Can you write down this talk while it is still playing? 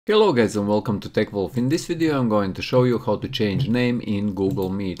Hello guys and welcome to TechWolf. In this video I'm going to show you how to change name in Google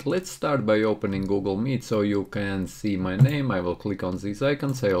Meet. Let's start by opening Google Meet so you can see my name. I will click on these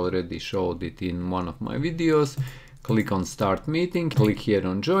icons. I already showed it in one of my videos. Click on Start Meeting, click here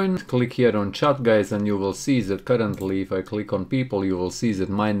on Join, click here on Chat guys, and you will see that currently if I click on People you will see that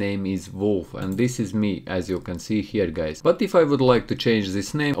my name is Wolf and this is me, as you can see here guys. But if I would like to change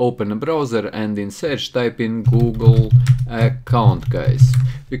this name, open a browser and in search type in Google account guys,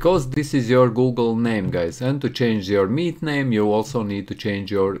 because this is your Google name guys, and to change your Meet name you also need to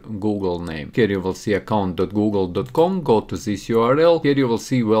change your Google name. Here you will see account.google.com, go to this URL, here you will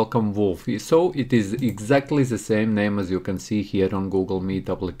see Welcome Wolf, so it is exactly the same name as you can see here on Google Meet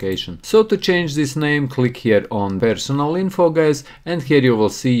application. So to change this name, click here on personal info guys, and here you will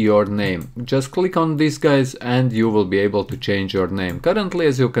see your name. Just click on this guys and you will be able to change your name. Currently,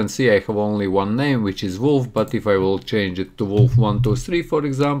 as you can see, I have only one name, which is Wolf, but if I will change it to Wolf123 for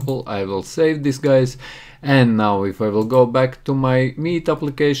example, I will save this guys. And now if I will go back to my Meet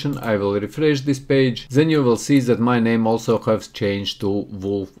application, I will refresh this page, then you will see that my name also has changed to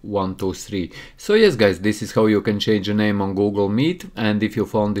Wolf123. So yes guys, this is how you can change a name on Google Meet, and if you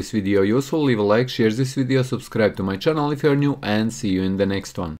found this video useful, leave a like, share this video, subscribe to my channel if you're new, and see you in the next one.